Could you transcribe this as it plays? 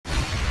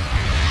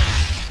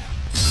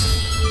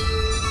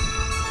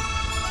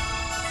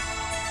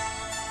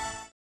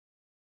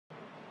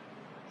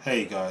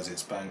Hey guys,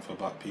 it's Bang for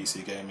Buck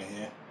PC Gamer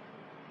here.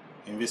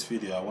 In this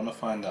video I want to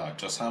find out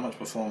just how much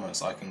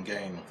performance I can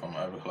gain from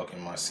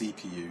overclocking my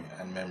CPU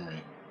and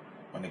memory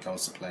when it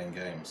comes to playing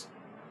games.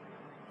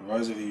 For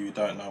those of you who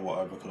don't know what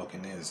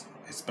overclocking is,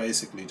 it's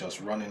basically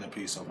just running a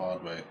piece of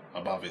hardware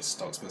above its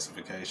stock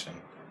specification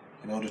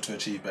in order to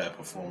achieve better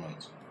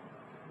performance.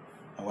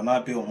 And when I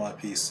built my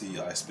PC,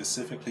 I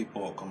specifically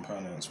bought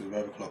components with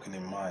overclocking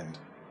in mind.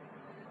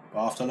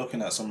 But after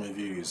looking at some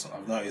reviews,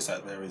 I've noticed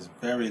that there is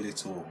very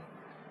little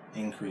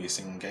increase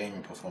in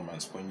gaming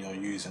performance when you're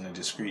using a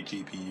discrete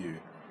GPU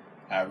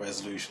at a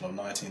resolution of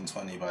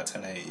 1920 by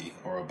 1080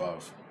 or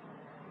above.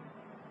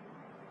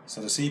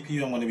 So the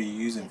CPU I'm going to be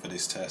using for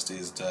this test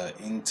is the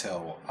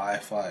Intel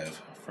i5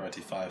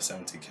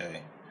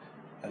 3570K.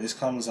 Now this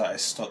comes at a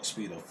stock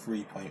speed of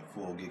 3.4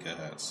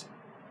 GHz.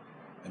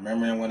 The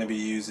memory I'm going to be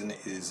using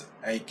is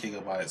 8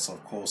 GB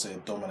of Corsair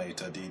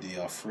Dominator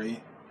DDR3,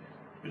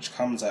 which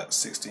comes at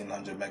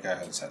 1600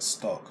 MHz at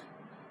stock.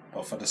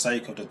 But for the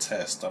sake of the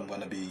test, I'm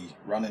going to be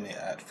running it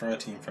at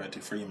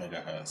 1333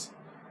 MHz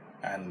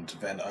and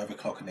then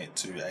overclocking it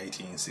to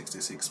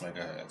 1866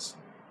 MHz.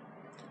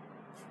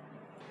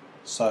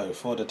 So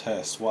for the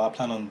test, what I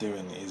plan on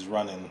doing is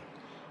running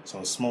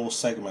some small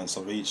segments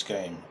of each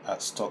game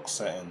at stock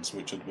settings,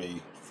 which would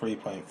be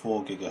 3.4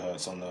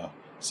 GHz on the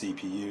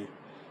CPU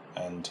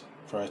and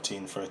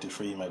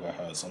 1333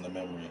 MHz on the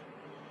memory.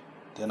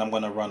 Then I'm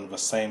going to run the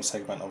same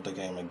segment of the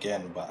game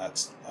again, but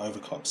at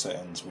overclock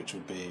settings, which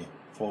would be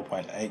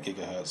 4.8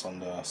 GHz on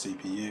the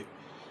CPU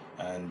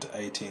and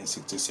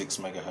 1866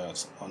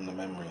 MHz on the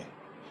memory.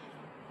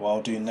 What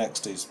I'll do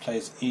next is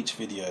place each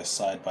video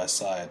side by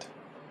side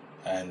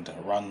and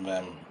run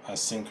them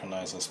as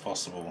synchronized as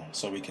possible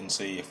so we can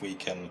see if we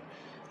can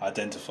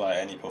identify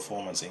any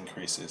performance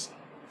increases.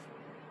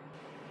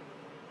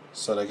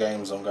 So the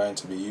games I'm going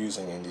to be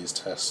using in these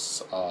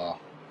tests are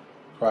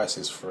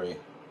Crysis 3,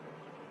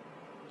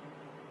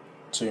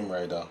 Tomb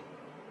Raider,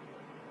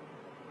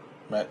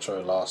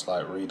 Metro Last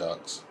Light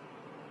Redux,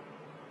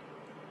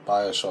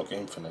 Bioshock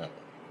Infinite,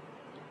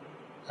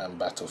 and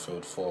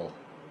Battlefield 4.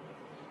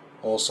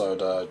 Also,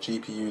 the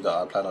GPU that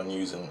I plan on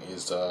using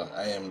is the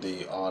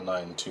AMD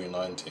R9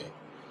 290,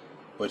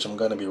 which I'm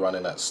going to be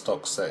running at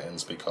stock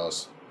settings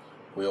because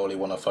we only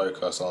want to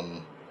focus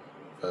on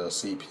the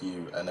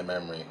CPU and the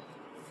memory.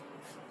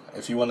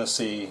 If you want to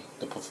see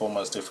the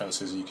performance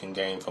differences you can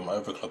gain from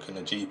overclocking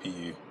the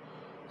GPU,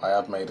 I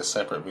have made a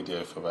separate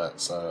video for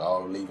that, so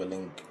I'll leave a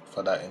link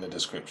for that in the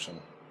description.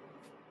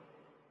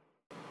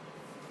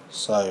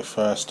 So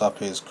first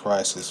up is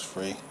Crysis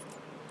 3.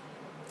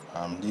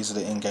 These are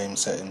the in-game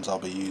settings I'll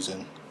be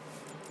using.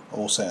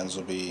 All settings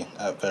will be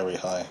at very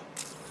high.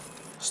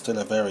 Still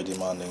a very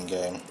demanding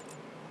game,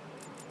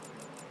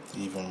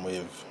 even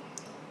with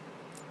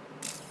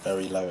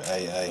very low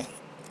AA.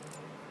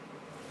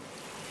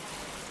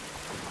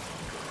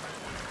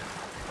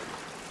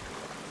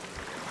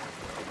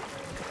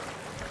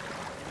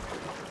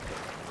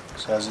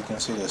 So as you can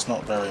see, there's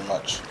not very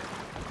much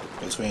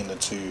between the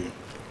two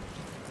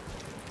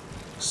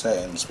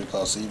settings,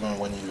 because even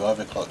when you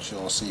overclock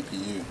your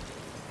CPU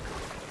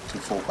to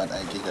 4.8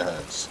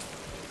 GHz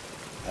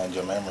and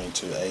your memory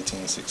to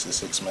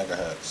 1866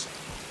 MHz,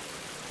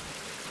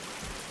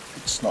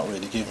 it's not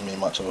really giving me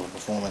much of a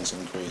performance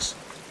increase,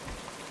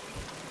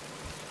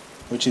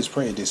 which is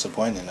pretty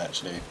disappointing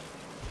actually.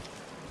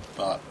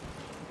 But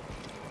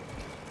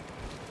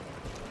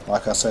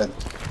like I said,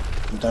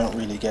 you don't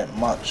really get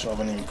much of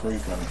an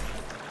improvement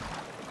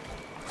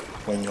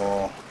when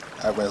you're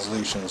at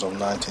resolutions of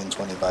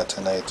 1920 by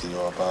 1080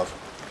 or above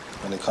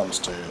when it comes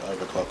to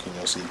overclocking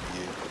your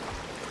CPU.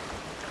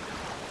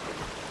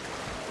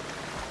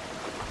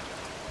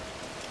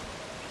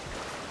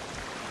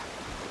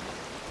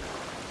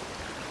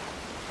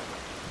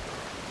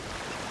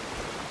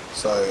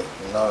 So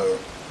no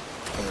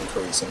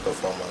increase in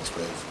performance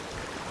with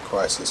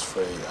Crysis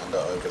 3 and the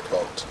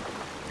overclocked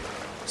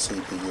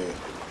CPU.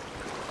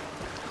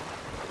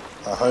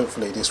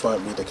 Hopefully this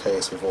won't be the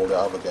case with all the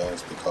other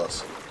games,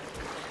 because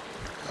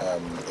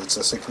it's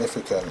a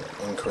significant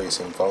increase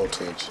in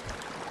voltage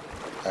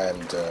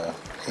and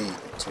heat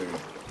to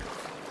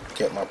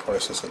get my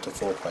processor to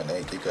 4.8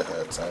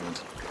 GHz,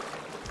 and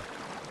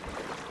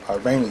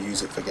I mainly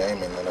use it for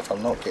gaming, and if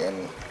I'm not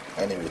getting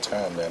any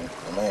return, then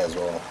I may as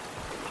well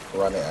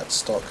run it at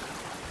stock.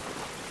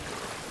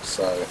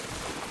 So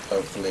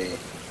hopefully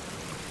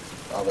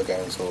other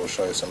games will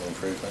show some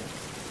improvement.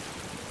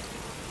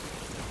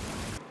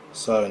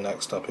 So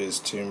next up is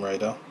Tomb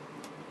Raider.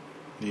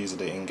 These are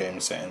the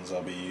in-game settings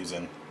I'll be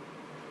using.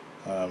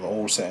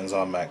 All settings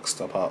are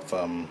maxed apart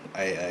from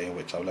AA,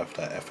 which I've left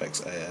at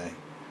FXAA,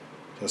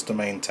 just to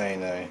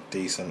maintain a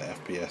decent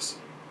FPS.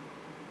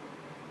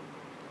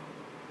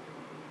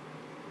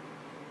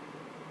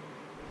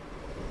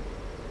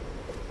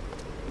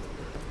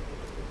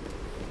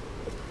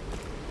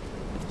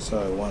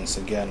 So once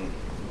again,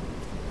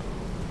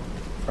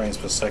 frames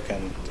per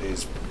second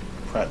is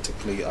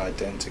practically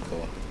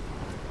identical.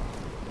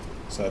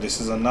 So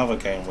this is another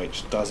game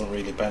which doesn't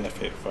really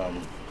benefit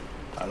from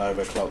an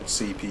overclocked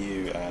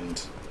CPU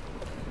and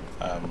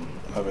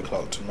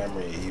overclocked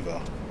memory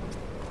either.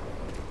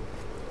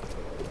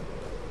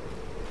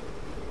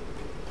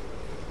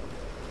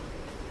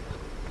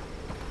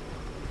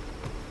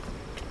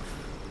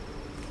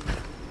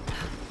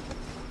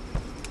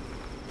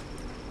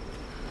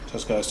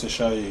 Just goes to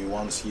show you,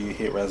 once you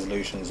hit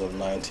resolutions of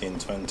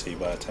 1920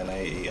 by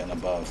 1080 and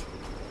above,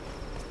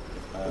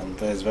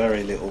 there's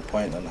very little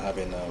point in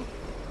having an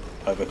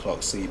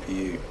overclocked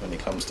CPU when it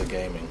comes to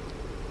gaming.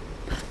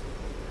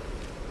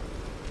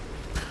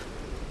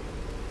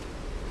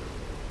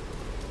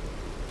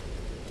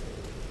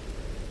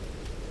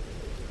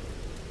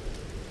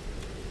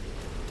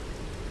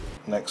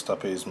 Next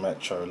up is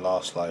Metro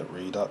Last Light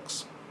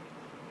Redux.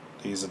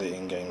 These are the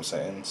in-game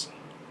settings.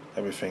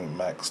 Everything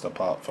maxed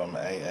apart from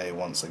AA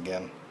once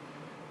again.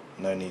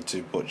 No need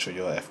to butcher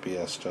your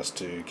FPS just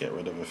to get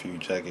rid of a few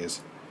jaggies.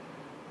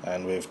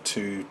 And with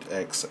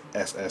 2x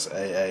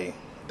SSAA,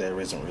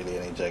 there isn't really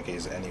any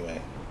jaggies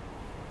anyway.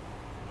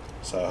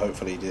 So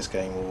hopefully this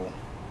game will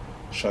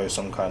show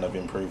some kind of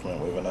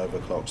improvement with an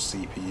overclocked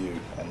CPU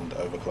and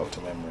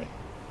overclocked memory.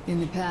 In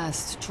the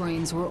past,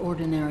 trains were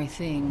ordinary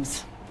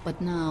things. But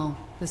now,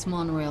 this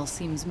monorail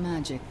seems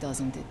magic,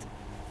 doesn't it?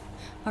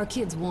 Our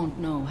kids won't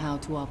know how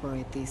to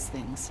operate these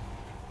things.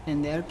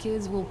 And their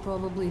kids will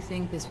probably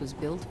think this was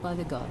built by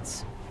the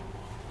gods.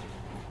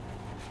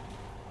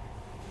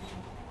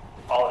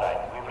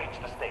 Alright, we've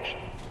reached the station.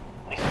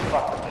 This is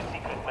part of the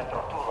secret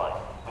Metro 2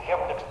 line. We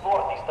haven't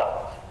explored these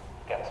tunnels.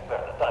 Can't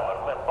spare the time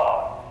or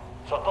manpower.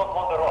 So don't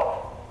wander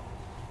off.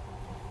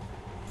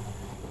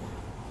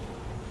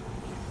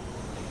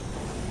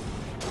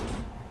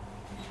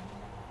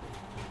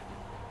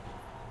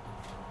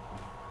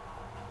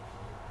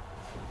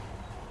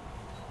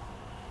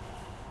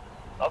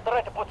 I'll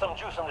try to put some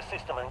juice in the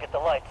system and get the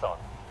lights on.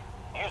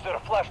 Use your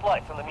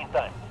flashlights in the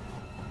meantime.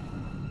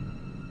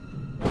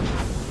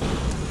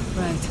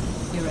 Right.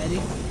 You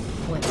ready?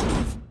 Let's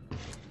move.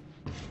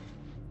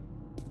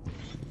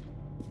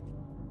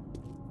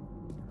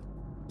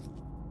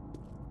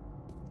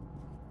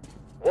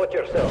 Watch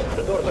yourself.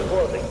 The doors are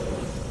closing.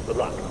 Good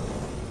luck.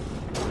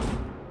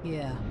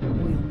 Yeah,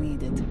 we'll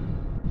need it.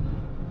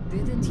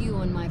 Didn't you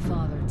and my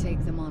father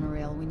take the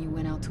monorail when you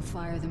went out to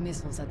fire the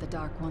missiles at the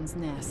Dark One's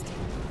nest?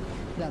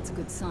 That's a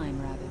good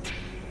sign, Rabbit.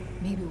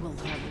 Maybe we'll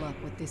have luck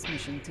with this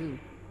mission, too.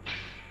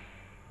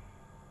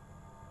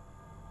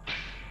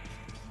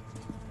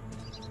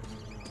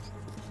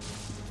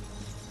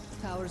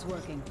 Power's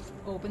working.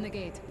 Open the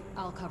gate.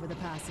 I'll cover the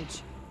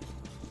passage.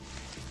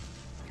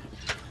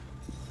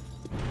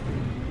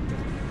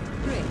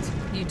 Great.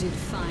 You did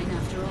fine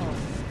after all.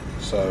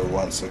 So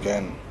once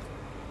again,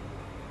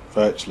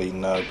 virtually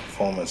no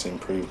performance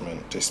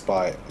improvement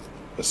despite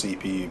the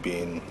CPU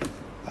being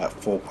at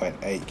 4.8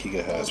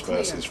 GHz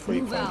versus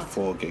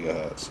 3.4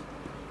 GHz.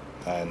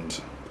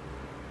 And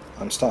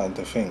I'm starting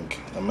to think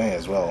I may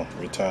as well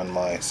return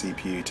my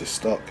CPU to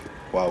stock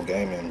while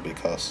gaming,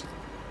 because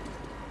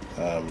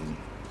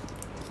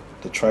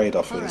the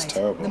trade-off is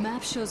terrible. The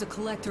map shows a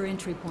collector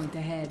entry point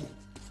ahead.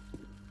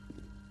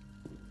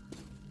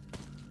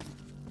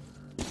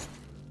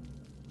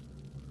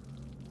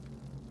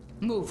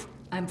 Move.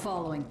 I'm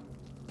following.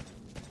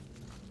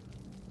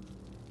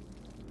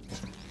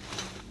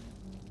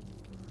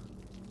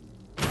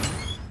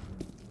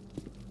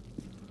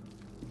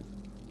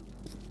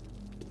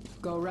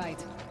 Go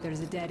right. There's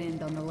a dead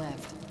end on the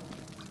left.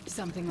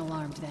 Something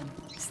alarmed them.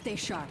 Stay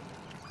sharp.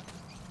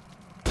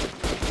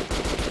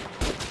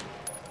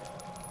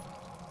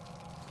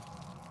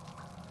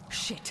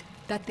 Shit,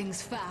 that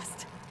thing's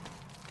fast.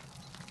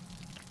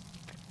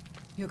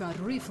 You got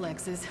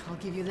reflexes, I'll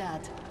give you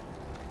that.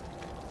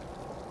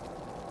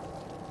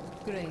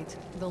 Great,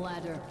 the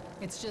ladder.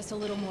 It's just a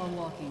little more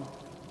walking.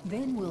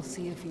 Then we'll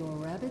see if you're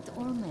rabbit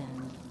or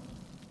man.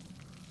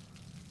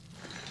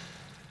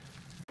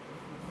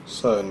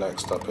 So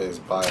next up is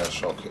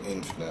BioShock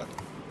Infinite.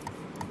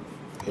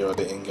 Here are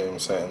the in-game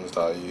settings that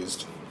I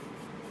used.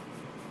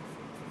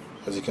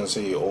 As you can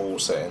see, all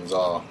settings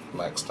are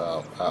maxed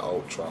out at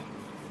Ultra.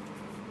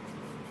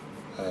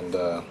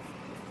 And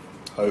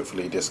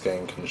hopefully this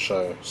game can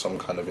show some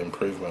kind of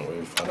improvement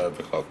with an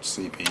overclocked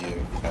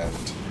CPU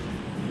and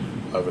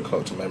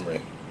overclocked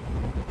memory.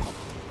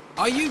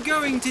 Are you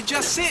going to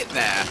just sit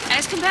there?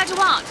 As compared to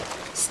what?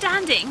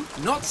 Standing?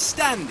 Not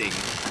standing,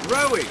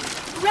 rowing.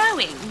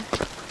 Rowing?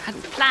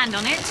 Hadn't planned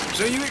on it.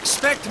 So you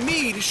expect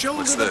me to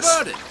shoulder the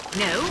burden?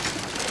 No.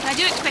 But I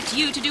do expect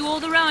you to do all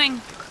the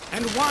rowing.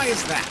 And why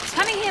is that?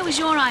 Coming here was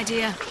your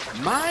idea.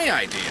 My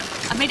idea?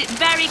 I've made it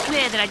very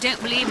clear that I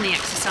don't believe in the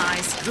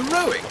exercise. The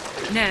rowing?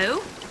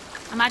 No.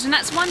 Imagine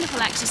that's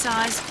wonderful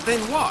exercise. Then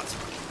what?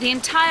 The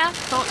entire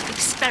thought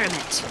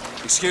experiment.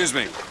 Excuse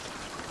me.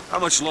 How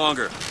much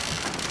longer?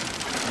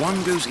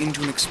 One goes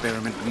into an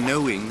experiment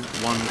knowing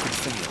one could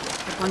fail.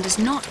 But one does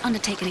not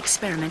undertake an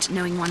experiment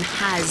knowing one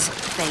has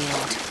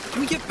failed.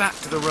 Can we get back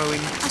to the rowing?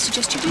 I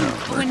suggest you do,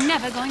 but we're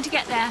never going to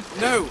get there.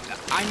 No,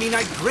 I mean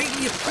I'd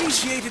greatly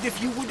appreciate it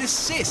if you would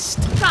assist.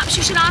 Perhaps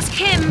you should ask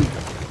him.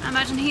 I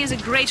imagine he has a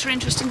greater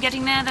interest in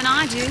getting there than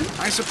I do.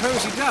 I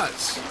suppose he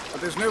does,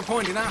 but there's no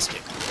point in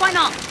asking. Why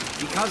not?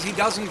 Because he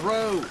doesn't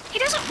row. He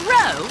doesn't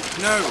row?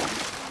 No,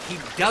 he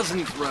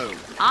doesn't row.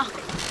 Ah,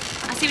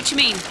 I see what you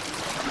mean.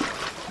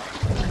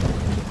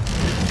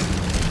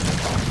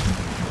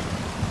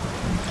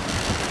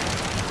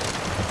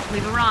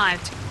 We've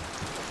arrived.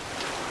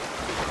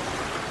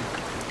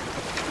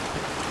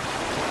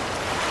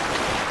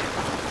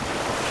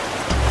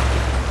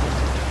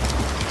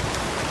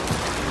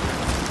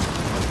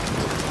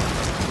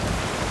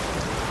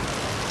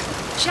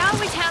 Shall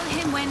we tell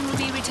him when we'll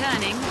be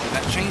returning?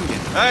 That changing.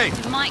 Hey!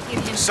 It might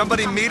give him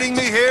Somebody some meeting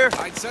comfort. me here?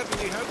 I'd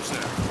certainly hope so.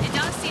 It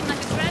does seem like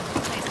a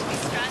dreadful place to be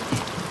stranded.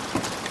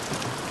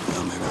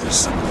 Well, maybe there's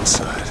someone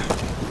inside.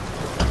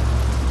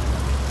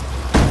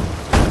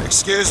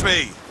 Excuse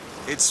me.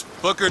 It's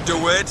Booker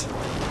DeWitt.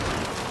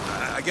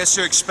 I guess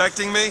you're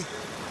expecting me?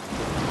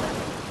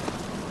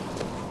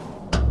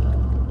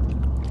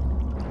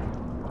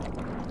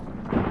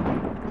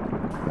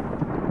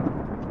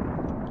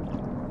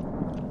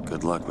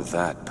 Good luck with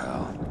that,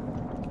 pal.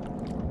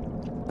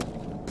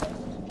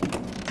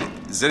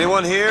 Is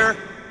anyone here?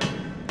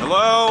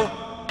 Hello?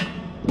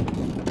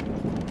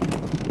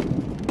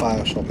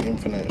 BioShock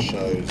Infinite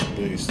shows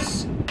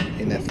boosts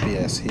in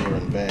FPS here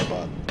and there,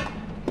 but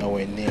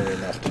nowhere near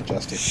enough to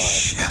justify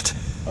Shit.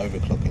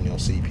 overclocking your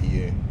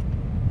CPU.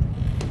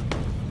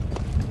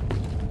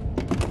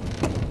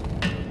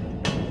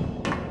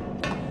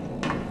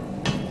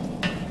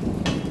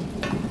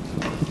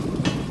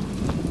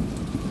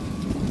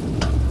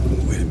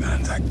 Wait a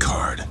minute, that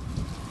card.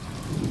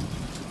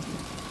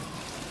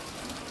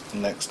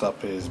 Next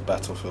up is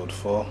Battlefield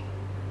 4.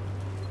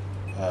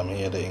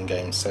 Here are the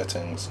in-game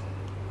settings.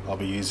 I'll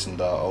be using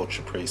the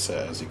Ultra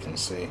preset, as you can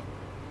see.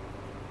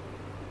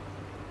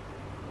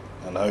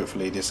 And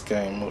hopefully this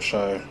game will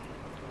show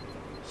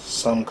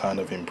some kind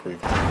of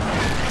improvement.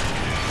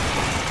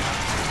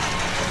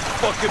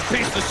 Fucking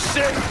piece of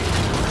shit!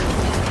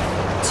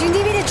 Do you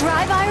need me to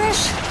drive,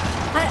 Irish?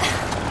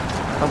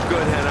 I'm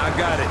good, Hannah. I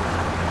got it.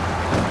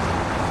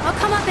 I'll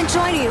come up and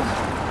join you.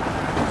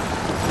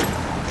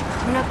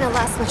 We're not gonna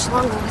last much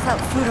longer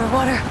without food or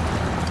water.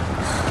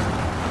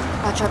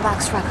 Watch our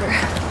backs, Wrecker.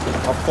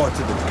 I'll fought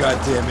to the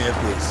goddamn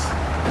airbase.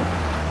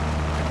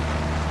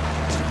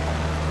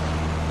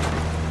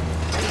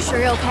 You sure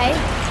you're okay?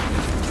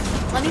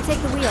 Let me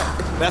take the wheel.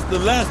 That's the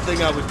last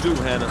thing I would do,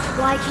 Hannah.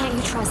 Why can't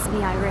you trust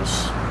me, Irish?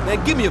 Man,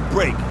 give me a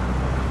break.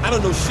 I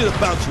don't know shit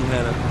about you,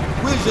 Hannah.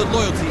 Where's your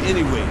loyalty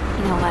anyway?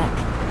 You know what?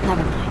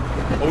 Never mind.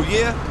 Oh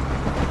yeah?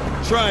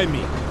 Try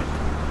me.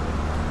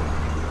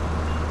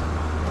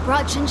 I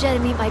brought Jinja to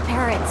meet my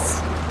parents,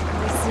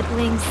 my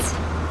siblings,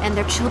 and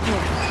their children.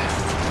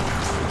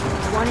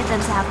 I wanted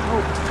them to have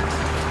hope.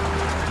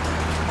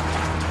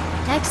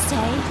 Next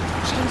day,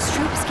 Chang's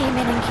troops came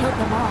in and killed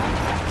them all.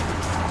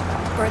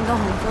 Burned the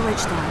whole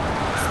village down.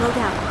 Slow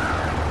down.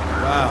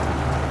 Wow.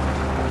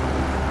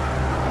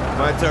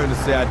 My turn to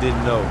say I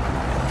didn't know.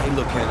 Hey,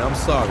 look, Hannah, I'm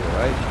sorry, all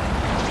right?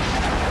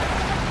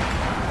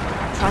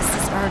 Trust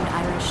is earned,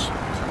 Irish.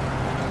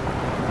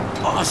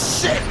 Oh,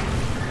 shit!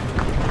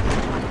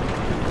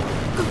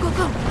 Go, go,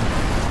 go!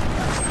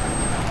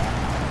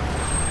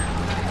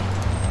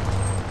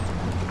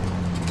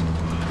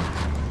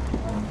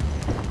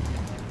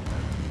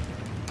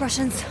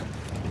 Russians.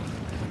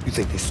 You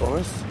think they saw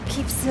us?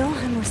 Keep still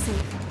and we're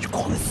safe. You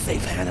call it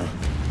safe, Hannah?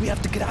 We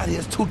have to get out of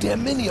here. There's too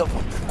damn many of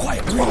them.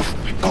 Quiet, come on.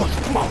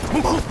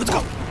 Come on, let's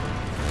go.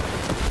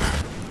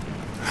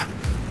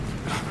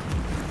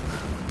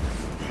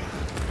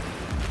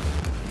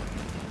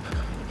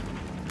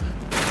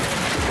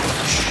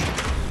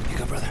 You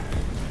go, brother.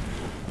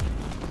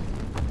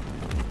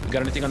 You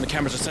got anything on the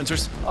cameras or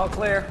sensors? All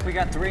clear. We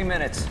got 3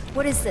 minutes.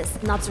 What is this?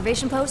 An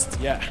observation post?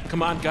 Yeah,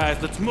 come on, guys,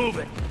 let's move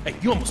it. Hey,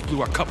 you almost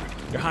blew our cover.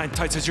 Your high and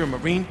tight says you're a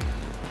Marine?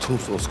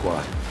 Tombstone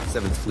Squad,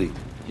 7th Fleet.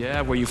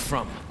 Yeah, where you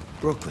from?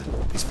 Brooklyn,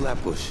 East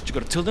Flatbush. Did you go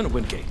to Tilden or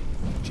Wingate?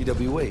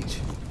 GWH.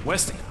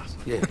 Westinghouse?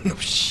 Yeah. No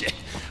shit.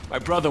 My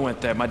brother went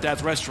there. My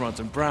dad's restaurant's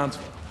in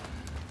Brownsville.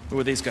 Who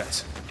are these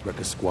guys?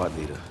 Wrecker squad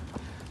leader.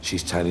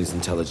 She's Chinese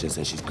intelligence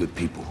and she's good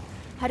people.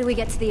 How do we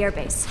get to the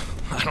airbase?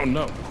 I don't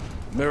know.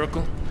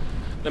 Miracle?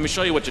 Let me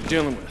show you what you're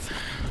dealing with.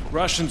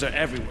 Russians are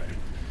everywhere.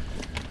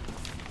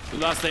 We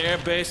lost the air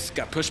base,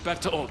 got pushed back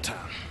to Old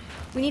Town.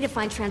 We need to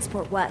find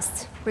Transport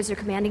West. Where's your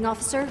commanding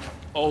officer?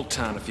 Old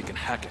Town, if you can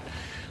hack it.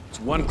 It's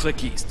 1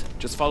 click east.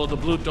 Just follow the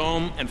blue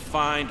dome and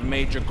find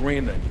Major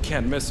Greenland. You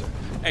can't miss her.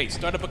 Hey,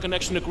 start up a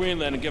connection to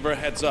Greenland and give her a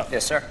heads up.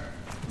 Yes, sir.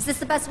 Is this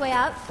the best way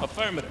out?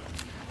 Affirmative.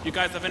 You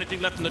guys have anything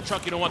left in the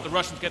truck you don't want the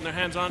Russians getting their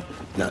hands on?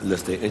 Not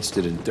unless they're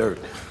interested in dirt.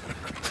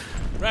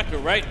 Wrecker,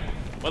 right?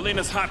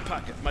 Molina's Hot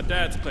Pocket, my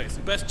dad's place.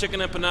 The best chicken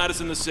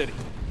empanadas in the city.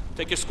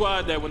 Take your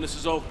squad there when this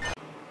is over.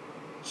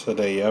 So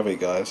there you have it,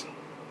 guys.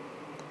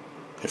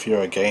 If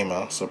you're a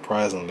gamer,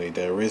 surprisingly,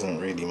 there isn't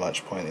really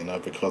much point in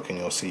overclocking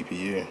your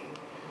CPU.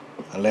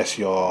 Unless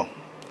you're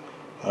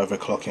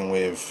overclocking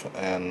with,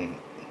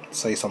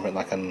 say something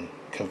like an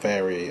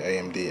Kaveri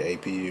AMD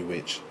APU,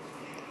 which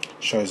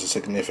shows a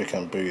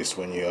significant boost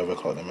when you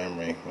overclock the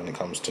memory when it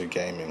comes to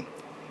gaming.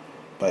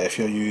 But if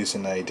you're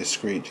using a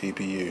discrete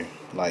GPU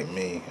like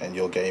me and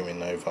you're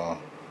gaming over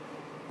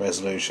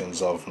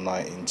resolutions of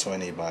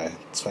 1920 by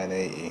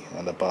 1080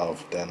 and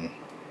above, then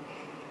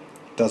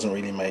it doesn't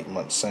really make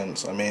much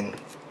sense. I mean,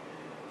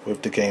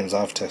 with the games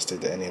I've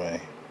tested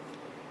anyway,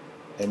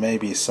 there may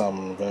be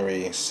some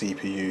very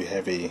CPU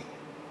heavy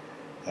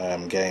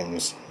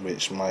games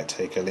which might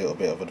take a little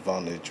bit of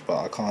advantage,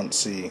 but I can't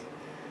see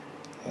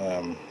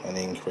an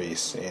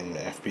increase in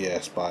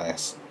FPS by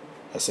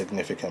a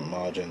significant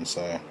margin.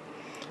 So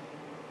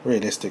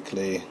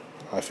realistically,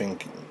 I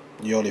think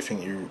the only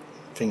thing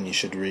you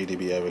should really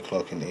be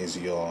overclocking is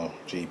your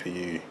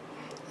GPU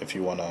if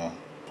you want a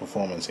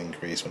performance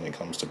increase when it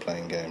comes to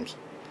playing games.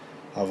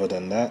 Other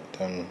than that,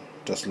 then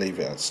just leave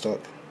it at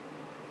stock.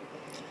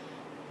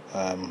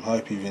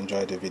 Hope you've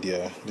enjoyed the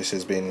video. This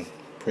has been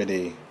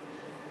pretty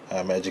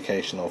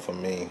educational for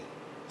me,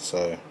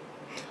 so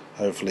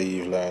hopefully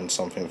you've learned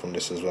something from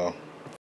this as well.